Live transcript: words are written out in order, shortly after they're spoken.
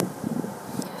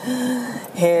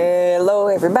Hello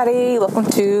everybody, welcome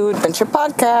to Adventure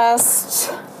Podcast.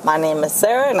 My name is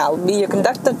Sarah and I'll be your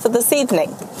conductor for this evening.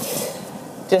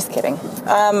 Just kidding.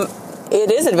 It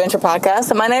is Adventure Podcast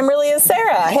and my name really is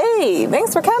Sarah. Hey,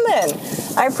 thanks for coming.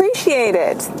 I appreciate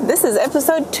it. This is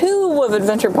episode 2 of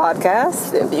Adventure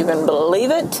Podcast, if you can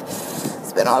believe it.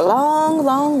 It's been a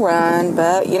long run,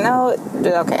 but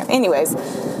okay. Anyways,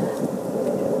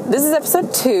 this is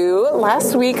episode 2.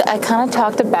 Last week I kind of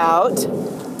talked about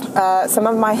some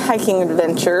of my hiking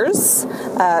adventures,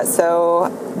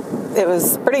 so it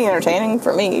was pretty entertaining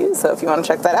for me, so if you want to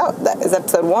check that out, that is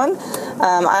episode 1.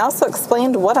 I also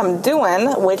explained what I'm doing,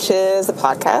 which is a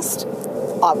podcast,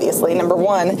 obviously, number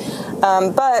 1,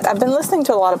 but I've been listening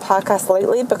to a lot of podcasts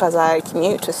lately because I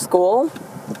commute to school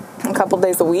a couple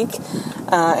days a week,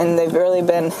 and they've really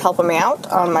been helping me out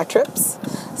on my trips.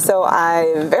 So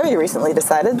I very recently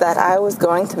decided that I was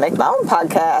going to make my own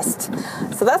podcast.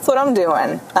 So that's what I'm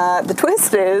doing. The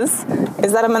twist is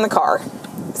that I'm in the car.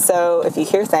 So if you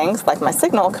hear things like my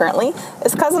signal currently,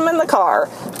 it's because I'm in the car.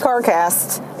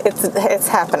 Carcast, it's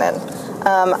happening.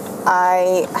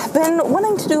 I have been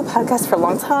wanting to do a podcast for a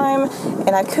long time,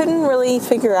 and I couldn't really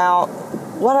figure out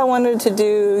what I wanted to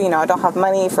do. I don't have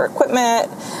money for equipment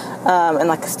and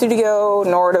like a studio,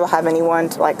 nor do I have anyone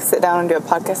to sit down and do a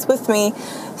podcast with me.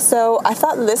 So I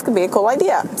thought this could be a cool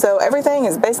idea. So everything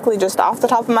is basically just off the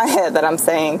top of my head that I'm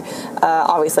saying.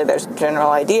 Obviously there's a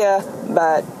general idea,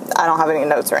 but I don't have any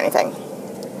notes or anything.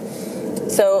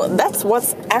 So that's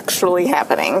what's actually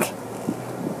happening,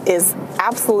 is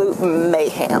absolute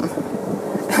mayhem.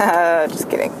 Just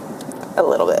kidding. A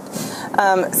little bit.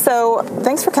 So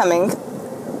thanks for coming.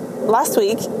 Last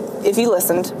week, if you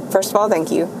listened, first of all,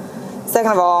 thank you.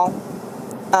 Second of all,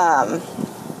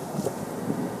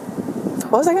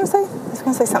 what was I going to say? I was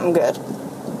going to say something good.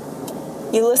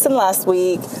 You listened last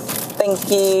week. Thank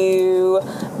you.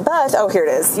 But, here it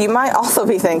is. You might also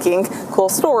be thinking, cool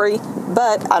story,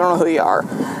 but I don't know who you are.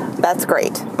 That's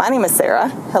great. My name is Sarah.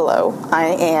 Hello. I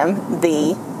am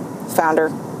the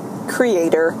founder,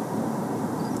 creator,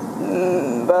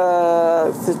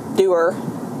 doer.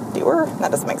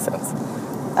 That doesn't make sense.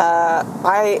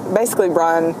 I basically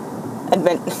run,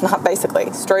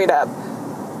 straight up,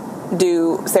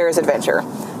 do Sarah's Adventure.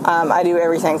 I do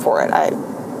everything for it. I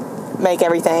make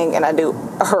everything and I do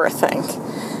her thing.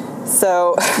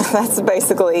 So that's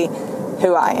basically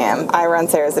who I am. I run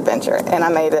Sarah's Adventure, and I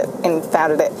made it and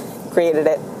founded it, created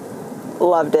it,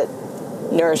 loved it,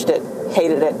 nourished it,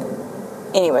 hated it.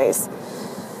 Anyways,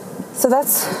 so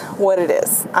that's what it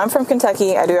is. I'm from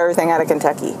Kentucky. I do everything out of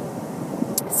Kentucky,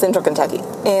 Central Kentucky.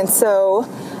 And so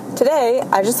today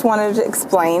I just wanted to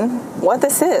explain what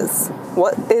this is.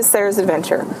 What is Sarah's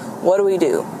Adventure? What do we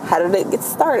do? How did it get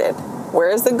started? Where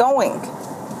is it going?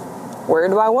 Where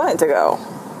do I want it to go?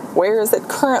 Where is it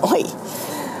currently?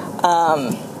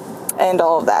 And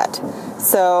all of that.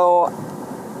 So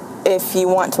if you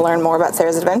want to learn more about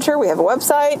Sarah's Adventure, we have a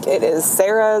website. It is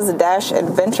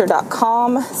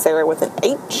sarahs-adventure.com. Sarah with an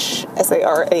H.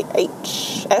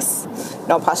 S-A-R-A-H-S.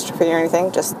 No apostrophe or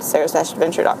anything. Just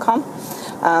sarahs-adventure.com.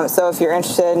 So if you're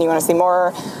interested and you want to see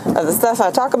more of the stuff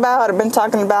I talk about, I've been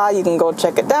talking about, you can go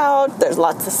check it out. There's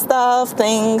lots of stuff,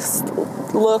 things,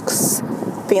 looks,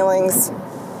 feelings,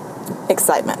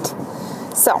 excitement.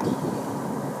 So,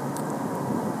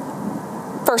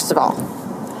 first of all,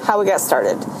 how we got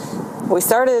started. We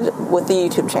started with the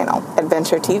YouTube channel,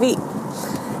 Adventure TV.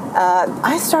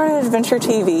 I started Adventure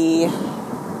TV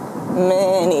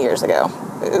many years ago.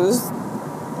 It was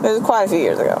quite a few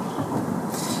years ago.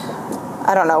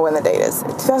 I don't know when the date is.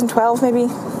 2012 maybe?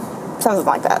 Something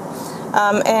like that.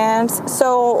 And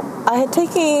so I had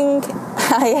taken,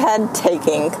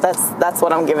 that's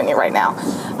what I'm giving you right now.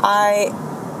 I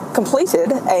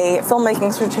completed a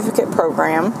filmmaking certificate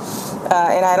program,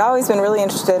 and I'd always been really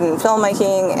interested in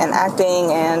filmmaking and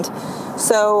acting, and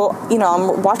so,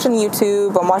 I'm watching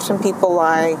YouTube, I'm watching people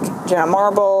like Jenna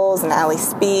Marbles and Ali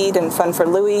Speed and Fun for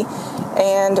Louie,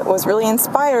 and was really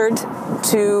inspired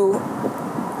to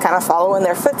kind of follow in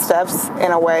their footsteps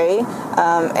in a way,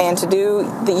 and to do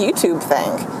the YouTube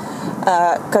thing,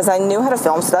 because I knew how to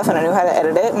film stuff and I knew how to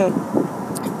edit it, and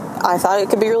I thought it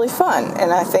could be really fun.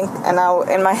 And I think, in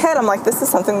my head, I'm like, this is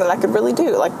something that I could really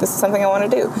do. This is something I want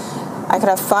to do. I could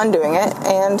have fun doing it,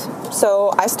 and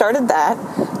so I started that.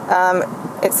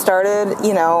 It started,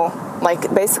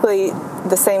 basically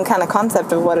the same kind of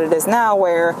concept of what it is now,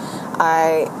 where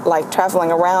I like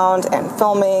traveling around and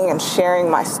filming and sharing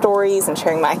my stories and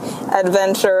sharing my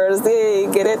adventures.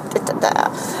 You get it?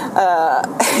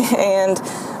 And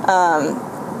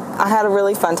I had a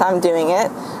really fun time doing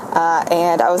it,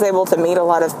 and I was able to meet a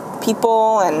lot of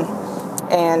people and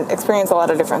and experience a lot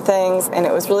of different things, and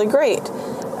it was really great.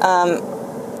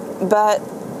 But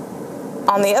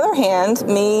on the other hand,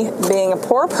 me being a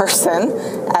poor person,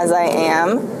 as I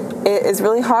am, it is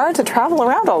really hard to travel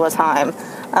around all the time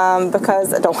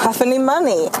because I don't have any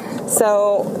money.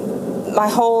 So my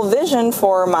whole vision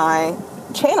for my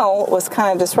channel was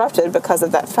kind of disrupted because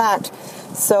of that fact.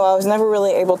 So I was never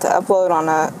really able to upload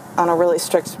on a really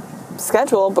strict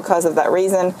schedule because of that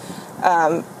reason.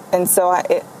 And so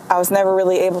I was never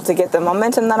really able to get the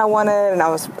momentum that I wanted, and I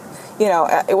was,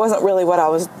 it wasn't really what I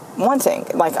was wanting.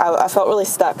 Like, I felt really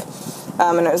stuck,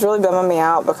 and it was really bumming me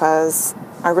out because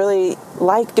I really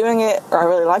like doing it, or I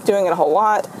really like doing it a whole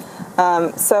lot.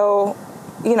 So,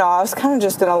 I was kind of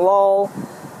just in a lull,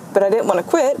 but I didn't want to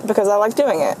quit because I like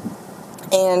doing it.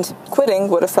 And quitting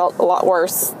would have felt a lot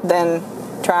worse than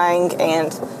trying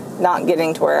and not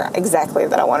getting to where exactly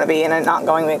that I want to be, and not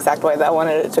going the exact way that I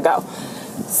wanted it to go.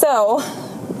 So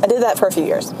I did that for a few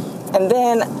years, and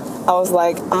then I was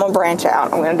like, I'm gonna branch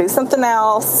out. I'm gonna do something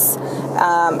else,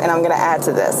 and I'm gonna add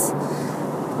to this.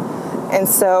 And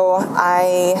so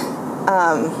I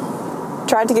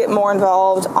tried to get more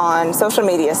involved on social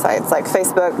media sites like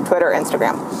Facebook, Twitter,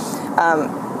 Instagram.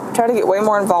 Try to get way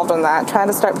more involved on that, try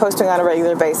to start posting on a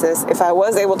regular basis. If I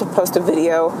was able to post a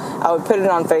video, I would put it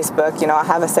on Facebook. I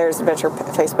have a Sarah's Adventure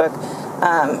Facebook,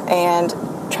 and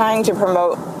trying to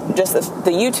promote just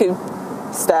the YouTube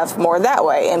stuff more that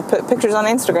way, and put pictures on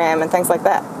Instagram and things like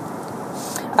that.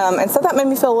 And so that made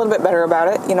me feel a little bit better about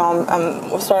it.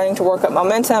 I'm starting to work up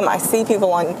momentum. I see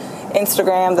people on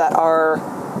Instagram that are,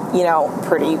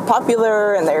 pretty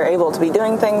popular, and they're able to be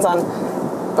doing things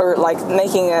or like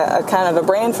making a kind of a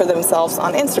brand for themselves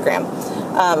on Instagram.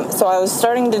 So I was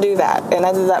starting to do that, and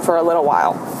I did that for a little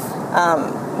while.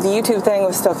 The YouTube thing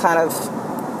was still kind of,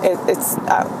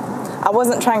 I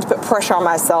wasn't trying to put pressure on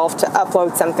myself to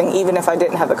upload something even if I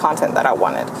didn't have the content that I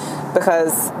wanted,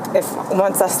 because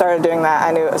once I started doing that,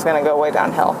 I knew it was going to go way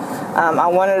downhill. I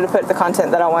wanted to put the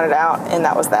content that I wanted out, and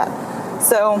that was that.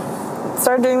 So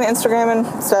started doing the Instagram and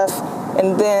stuff,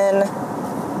 and then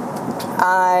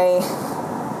I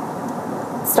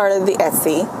started the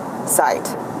Etsy site,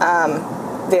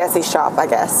 the Etsy shop, I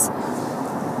guess.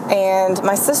 And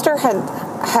my sister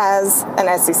has an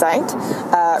Etsy site,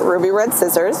 Ruby Red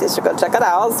Scissors. You should go check it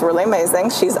out. It's really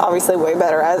amazing. She's obviously way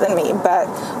better at it than me, but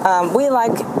we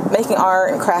like making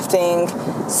art and crafting.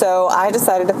 So I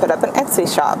decided to put up an Etsy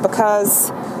shop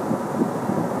because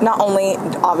not only,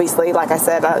 obviously, like I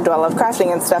said, do I love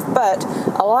crafting and stuff, but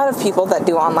a lot of people that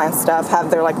do online stuff have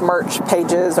their like merch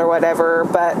pages or whatever,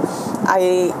 but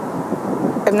I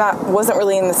wasn't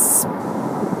really in the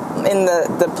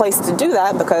place to do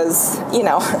that because,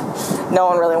 no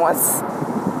one really wants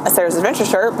a Sarah's Adventure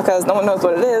shirt because no one knows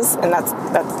what it is, and that's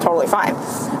totally fine.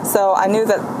 So I knew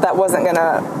that wasn't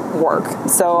gonna work.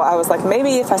 So I was like,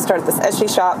 maybe if I start this Etsy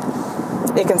shop,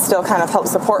 it can still kind of help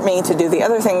support me to do the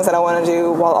other things that I want to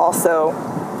do while also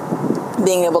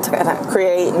being able to kind of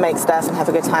create and make stuff and have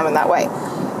a good time in that way.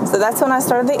 So that's when I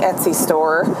started the Etsy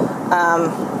store,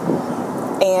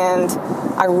 and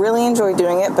I really enjoy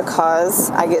doing it because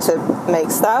I get to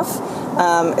make stuff.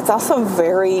 It's also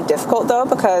very difficult though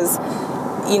because,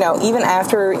 even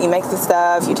after you make the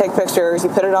stuff, you take pictures, you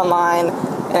put it online,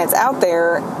 and it's out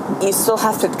there, you still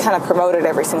have to kind of promote it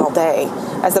every single day,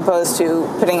 as opposed to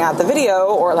putting out the video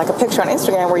or like a picture on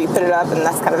Instagram where you put it up and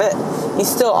that's kind of it. You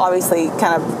still obviously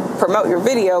kind of promote your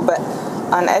video, but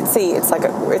on Etsy,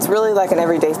 it's really like an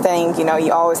everyday thing.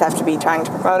 You always have to be trying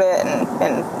to promote it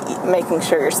and making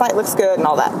sure your site looks good and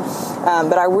all that.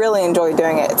 But I really enjoy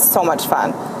doing it. It's so much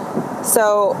fun.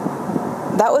 So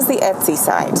that was the Etsy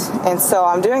site. And so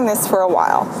I'm doing this for a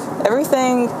while.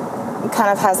 Everything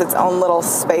kind of has its own little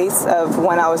space of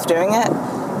when I was doing it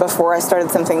before I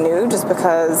started something new, just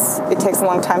because it takes a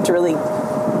long time to really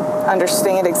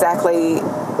understand exactly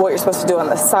what you're supposed to do on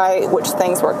the site, which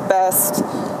things work best,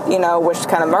 which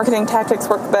kind of marketing tactics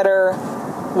work better,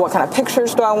 what kind of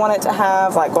pictures do I want it to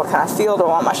have, like what kind of feel do I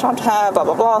want my shop to have, blah,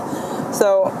 blah, blah.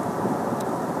 So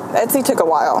Etsy took a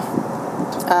while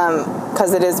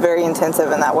because it is very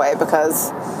intensive in that way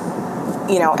because,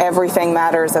 everything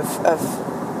matters of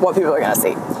what people are going to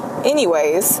see.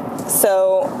 Anyways,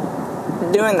 so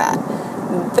doing that.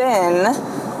 Then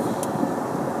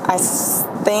I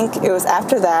think it was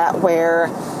after that where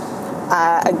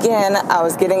again, I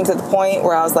was getting to the point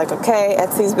where I was like, okay,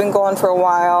 Etsy's been going for a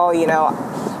while,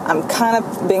 I'm kind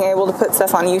of being able to put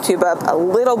stuff on YouTube up a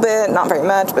little bit, not very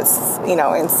much, but,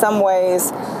 in some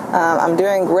ways, I'm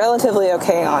doing relatively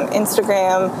okay on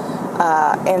Instagram,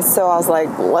 and so I was like,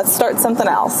 let's start something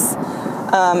else.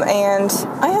 And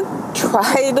I had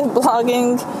tried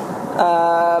blogging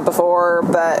before,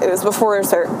 but it was before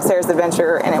Sarah's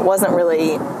Adventure, and it wasn't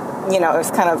really, it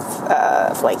was kind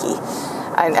of flaky.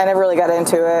 I never really got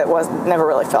into it. Never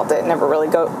really felt it. Never really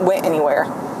went anywhere.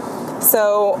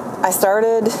 So I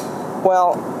started.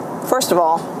 Well, first of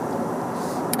all,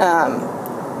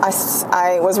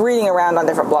 I was reading around on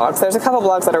different blogs. There's a couple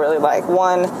blogs that I really like.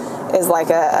 One is like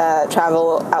a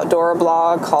travel outdoor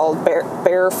blog called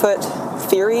Barefoot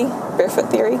Theory.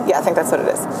 Yeah, I think that's what it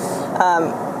is.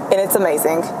 And it's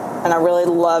amazing. And I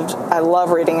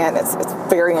love reading it. It's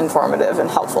very informative and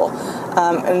helpful.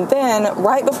 And then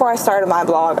right before I started my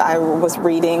blog, I was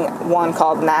reading one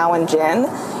called Now and Jen.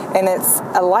 And it's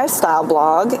a lifestyle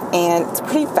blog, and it's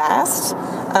pretty fast.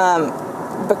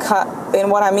 And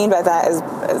what I mean by that is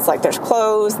it's like there's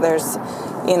clothes, there's,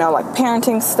 like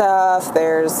parenting stuff,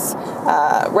 there's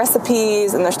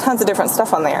recipes, and there's tons of different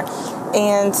stuff on there.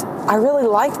 And I really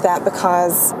liked that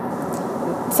because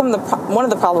one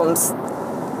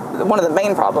of the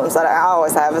main problems that I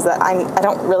always have is that I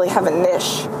don't really have a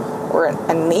niche or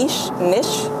a niche.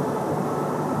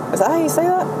 Is that how you say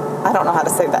that? I don't know how to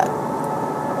say that.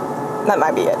 That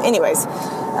might be it. Anyways,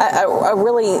 a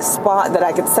really spot that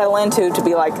I could settle into to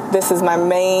be like, this is my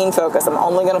main focus. I'm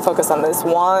only going to focus on this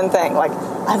one thing. Like,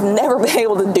 I've never been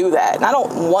able to do that, and I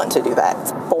don't want to do that.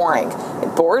 It's boring.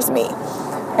 It bores me,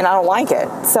 and I don't like it.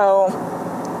 So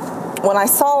when I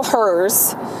saw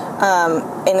hers,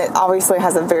 and it obviously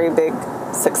has a very big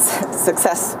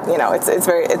success.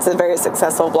 It's a very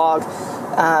successful blog,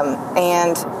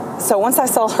 and so once I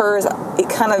saw hers, it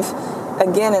kind of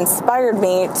again inspired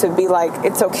me to be like,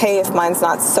 it's okay if mine's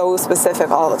not so specific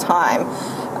all the time.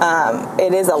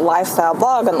 It is a lifestyle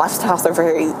blog, and lifestyles are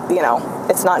very,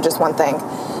 it's not just one thing.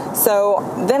 So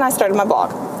then I started my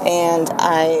blog, and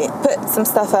I put some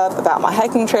stuff up about my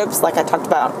hiking trips, like I talked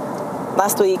about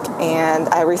last week, and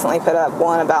I recently put up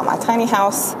one about my tiny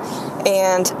house,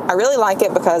 and I really like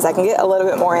it because I can get a little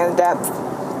bit more in depth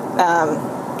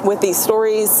with these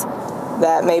stories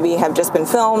that maybe have just been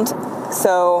filmed,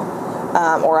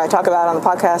 or I talk about on the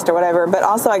podcast or whatever, but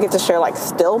also I get to share like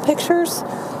still pictures,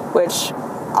 which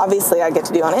obviously I get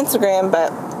to do on Instagram,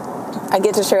 but I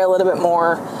get to share a little bit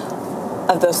more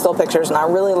of those still pictures, and I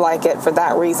really like it for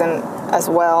that reason as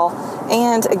well.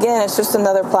 And again, it's just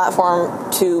another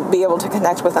platform to be able to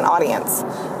connect with an audience,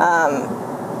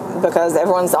 because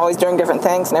everyone's always doing different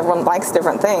things, and everyone likes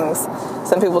different things.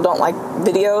 Some people don't like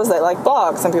videos, they like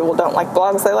blogs. Some people don't like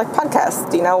blogs, they like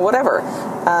podcasts, whatever.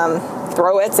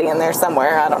 Throw Etsy in there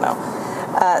somewhere, I don't know.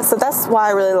 So that's why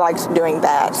I really liked doing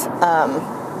that,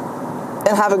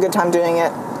 and have a good time doing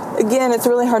it. Again, it's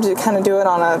really hard to kind of do it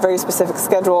on a very specific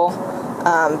schedule,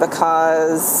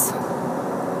 because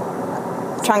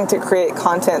trying to create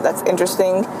content that's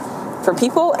interesting for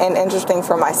people and interesting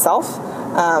for myself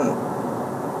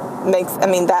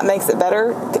makes it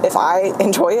better if I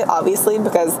enjoy it, obviously,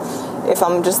 because if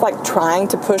I'm just like trying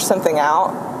to push something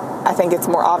out, I think it's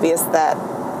more obvious that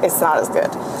it's not as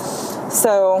good.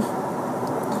 So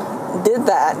did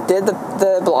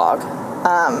the blog,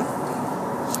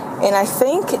 and I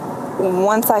think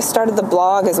once I started the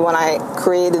blog is when I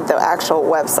created the actual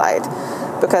website,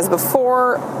 because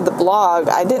before the blog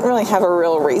I didn't really have a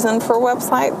real reason for a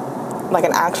website, like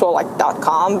an actual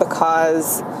 .com,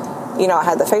 because I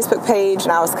had the Facebook page,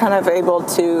 and I was kind of able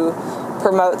to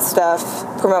promote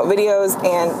videos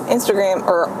and Instagram,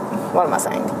 or what am I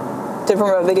saying? To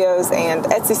promote videos and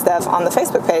Etsy stuff on the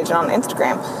Facebook page and on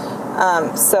Instagram.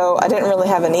 So I didn't really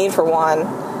have a need for one.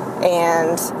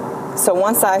 And so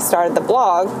once I started the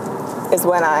blog is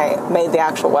when I made the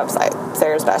actual website,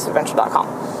 sarahs-adventure.com.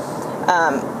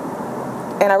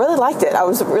 And I really liked it. I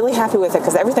was really happy with it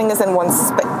because everything is in one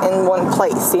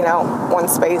place, one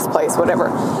place,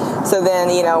 whatever. So then,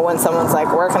 when someone's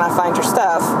like, where can I find your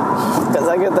stuff? Because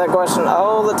I get that question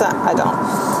all the time. I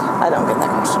don't get that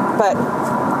question. But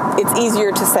it's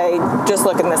easier to say, just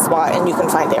look in this spot and you can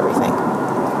find everything.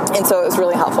 And so it was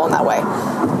really helpful in that way.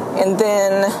 And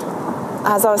then,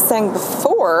 as I was saying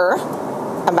before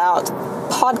about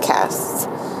podcasts,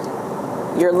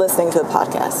 you're listening to the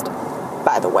podcast,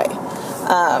 by the way.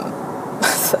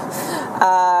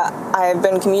 I've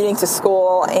been commuting to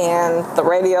school, and the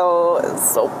radio is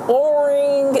so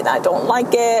boring, and I don't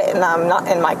like it, and I'm not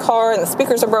in my car, and the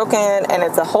speakers are broken, and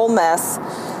it's a whole mess.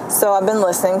 So I've been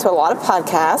listening to a lot of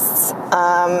podcasts.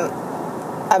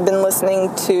 I've been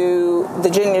listening to the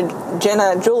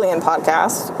Jenna Julian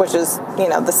podcast, which is,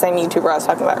 the same YouTuber I was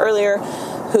talking about earlier,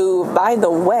 who, by the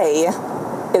way,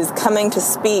 is coming to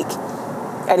speak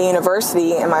at a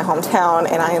university in my hometown,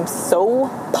 and I am so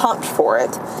pumped for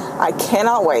it. I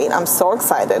cannot wait. I'm so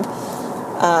excited.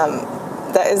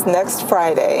 That is next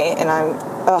Friday, and I'm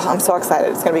Oh, I'm so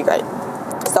excited. It's going to be great.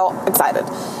 So excited.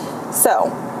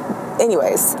 So,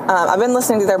 anyways, I've been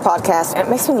listening to their podcast, and it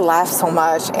makes me laugh so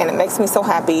much, and it makes me so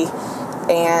happy.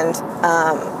 And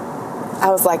I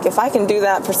was like, if I can do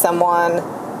that for someone,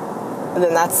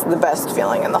 then that's the best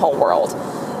feeling in the whole world.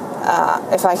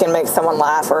 If I can make someone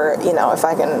laugh, or, if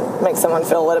I can make someone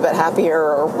feel a little bit happier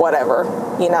or whatever,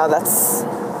 that's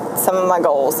some of my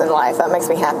goals in life. That makes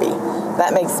me happy.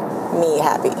 That makes me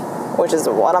happy, which is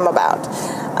what I'm about.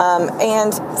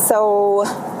 And so,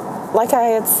 like I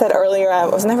had said earlier, I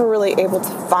was never really able to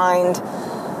find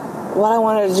what I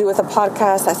wanted to do with a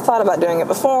podcast. I thought about doing it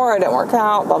before. It didn't work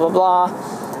out, blah, blah, blah.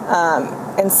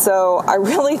 And so I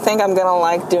really think I'm going to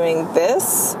like doing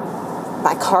this,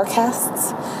 my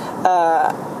CarCasts.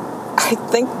 I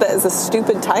think that is a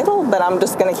stupid title, but I'm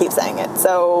just going to keep saying it.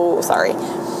 So, sorry.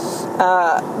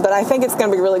 But I think it's going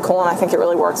to be really cool, and I think it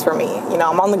really works for me.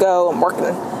 I'm on the go. I'm working,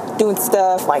 doing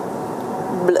stuff like,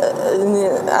 I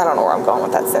don't know where I'm going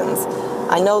with that sentence.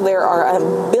 I know there are a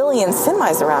billion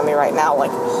semis around me right now.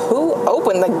 Like, who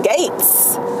opened the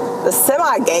gates? The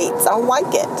semi gates. I don't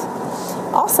like it.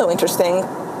 Also interesting,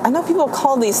 I know people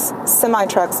call these semi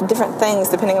trucks different things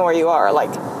depending on where you are.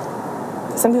 Like,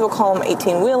 some people call them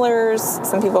 18-wheelers.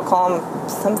 Some people call them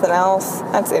something else.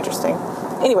 That's interesting.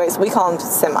 Anyways, we call them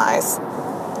semis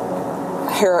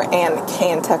here in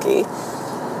Kentucky.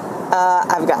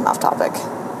 I've gotten off topic.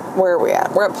 Where are we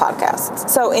at? We're at podcasts.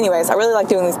 So anyways, I really like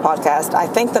doing these podcasts. I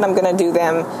think that I'm going to do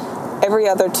them every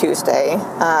other Tuesday.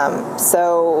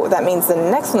 So that means the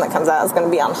next one that comes out is going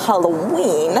to be on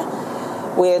Halloween,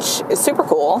 which is super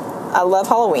cool. I love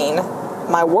Halloween.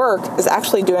 My work is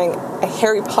actually doing a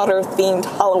Harry Potter themed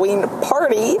Halloween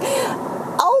party.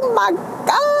 Oh my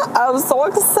God, I'm so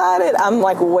excited. I'm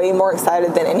like way more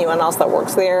excited than anyone else that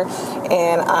works there.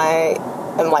 And I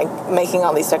am like making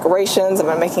all these decorations.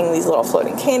 I'm making these little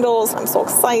floating candles. I'm so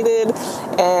excited.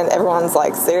 And everyone's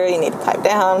like, Sarah, you need to pipe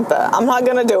down. But I'm not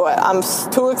going to do it. I'm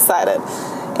too excited.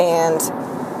 And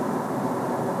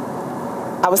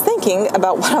I was thinking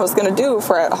about what I was going to do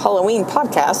for a Halloween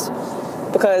podcast.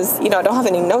 Because, I don't have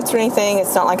any notes or anything.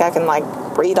 It's not like I can like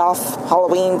read off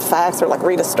Halloween facts or like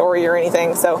read a story or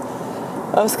anything. So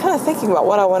I was kind of thinking about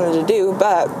what I wanted to do,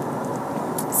 but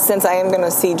since I am going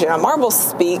to see Jenna Marbles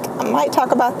speak, I might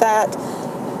talk about that.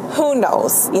 Who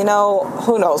knows? Who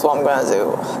knows what I'm going to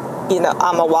do?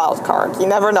 I'm a wild card. You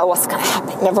never know what's going to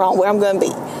happen. You never know where I'm going to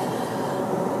be.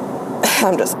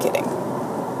 I'm just kidding.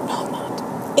 No, I'm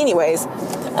not. Anyways,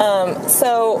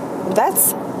 so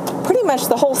that's pretty much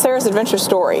the whole Sarah's Adventure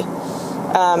story is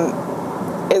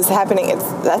happening.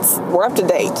 We're up to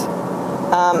date.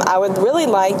 I would really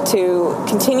like to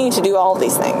continue to do all of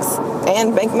these things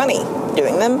and make money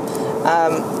doing them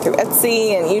through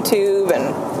Etsy and YouTube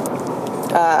and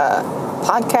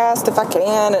podcast if I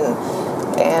can,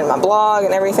 and my blog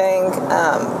and everything.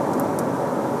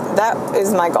 That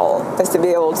is my goal, is to be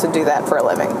able to do that for a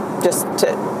living. Just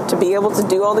to be able to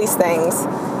do all these things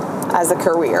as a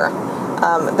career.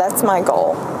 That's my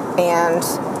goal. And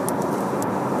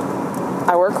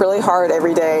I work really hard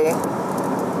every day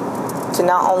to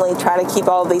not only try to keep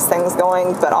all these things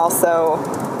going, but also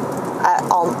at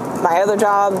all my other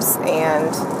jobs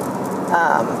and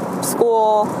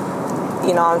school.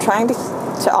 I'm trying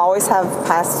to always have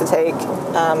paths to take,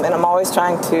 and I'm always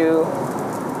trying to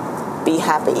be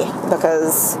happy,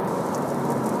 because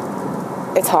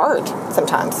it's hard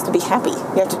sometimes to be happy.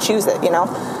 You have to choose it,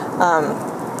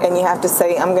 and you have to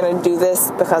say, I'm going to do this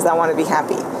because I want to be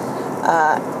happy.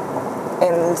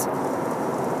 And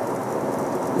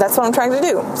that's what I'm trying to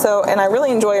do. So, and I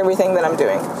really enjoy everything that I'm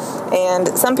doing. And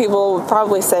some people would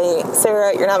probably say,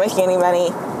 Sarah, you're not making any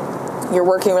money. You're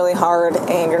working really hard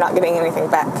and you're not getting anything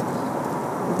back.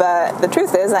 But the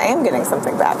truth is, I am getting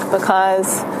something back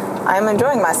because I'm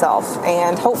enjoying myself,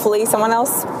 and hopefully someone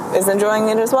else is enjoying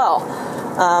it as well.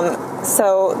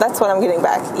 So that's what I'm getting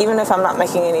back, even if I'm not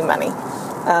making any money.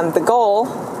 The goal,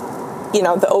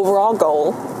 the overall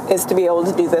goal is to be able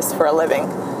to do this for a living.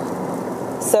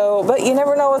 So, but you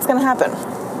never know what's going to happen.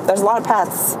 There's a lot of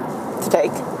paths to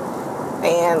take,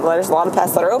 and there's a lot of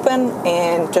paths that are open,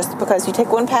 and just because you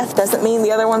take one path doesn't mean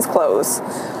the other one's closed.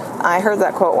 I heard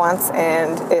that quote once,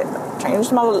 and it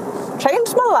changed my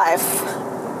life.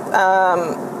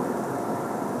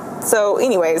 So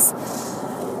anyways,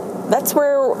 that's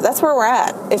where we're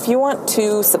at. If you want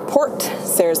to support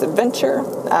Sarah's Adventure,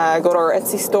 go to our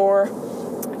Etsy store,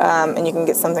 and you can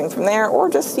get something from there, or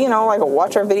just,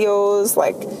 watch our videos,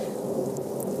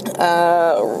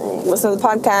 listen to the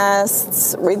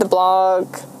podcasts, read the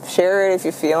blog, share it if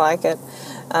you feel like it.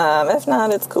 If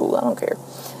not, it's cool. I don't care.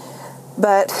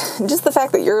 But just the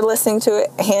fact that you're listening to it,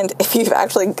 and if you've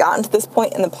actually gotten to this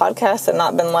point in the podcast and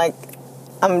not been like,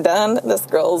 I'm done, this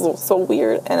girl is so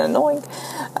weird and annoying,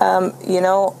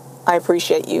 I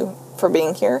appreciate you for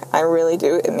being here. I really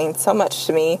do. It means so much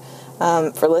to me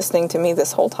for listening to me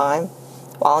this whole time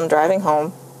while I'm driving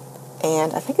home.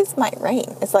 And I think it might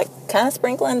rain. It's like kind of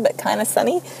sprinkling, but kind of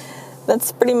sunny.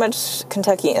 That's pretty much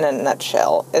Kentucky in a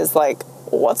nutshell. Is like,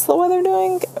 what's the weather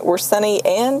doing? We're sunny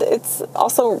and it's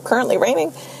also currently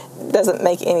raining. Doesn't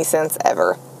make any sense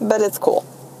ever, but it's cool.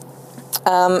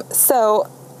 So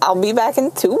I'll be back in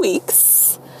 2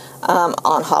 weeks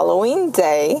on Halloween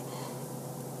Day.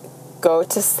 Go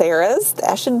to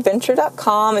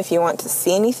sarahs-adventure.com if you want to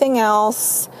see anything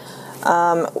else.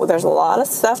 There's a lot of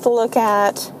stuff to look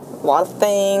at, a lot of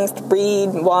things to read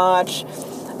and watch,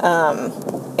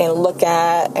 and look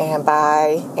at and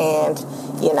buy and,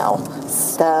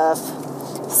 stuff.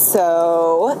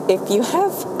 So if you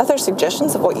have other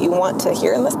suggestions of what you want to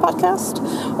hear in this podcast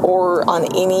or on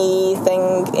any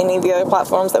of the other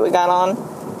platforms that we got on,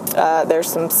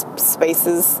 there's some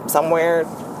spaces somewhere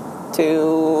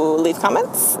to leave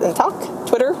comments and talk.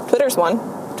 Twitter's one.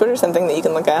 Twitter's something that you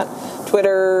can look at.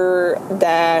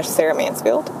 Twitter-Sarah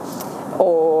Mansfield.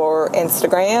 Or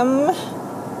Instagram.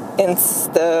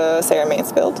 Sarah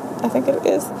Mansfield, I think it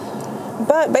is.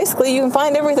 But basically, you can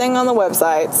find everything on the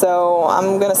website. So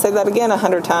I'm going to say that again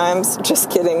 100 times.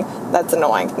 Just kidding. That's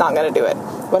annoying. Not going to do it.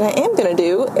 What I am going to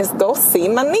do is go see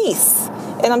my niece.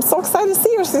 And I'm so excited to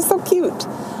see her. She's so cute.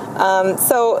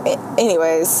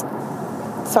 Anyways,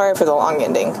 sorry for the long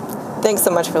ending. Thanks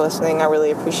so much for listening. I really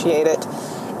appreciate it.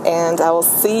 And I will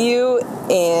see you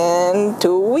in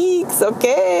 2 weeks.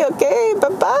 Okay.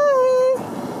 Bye-bye.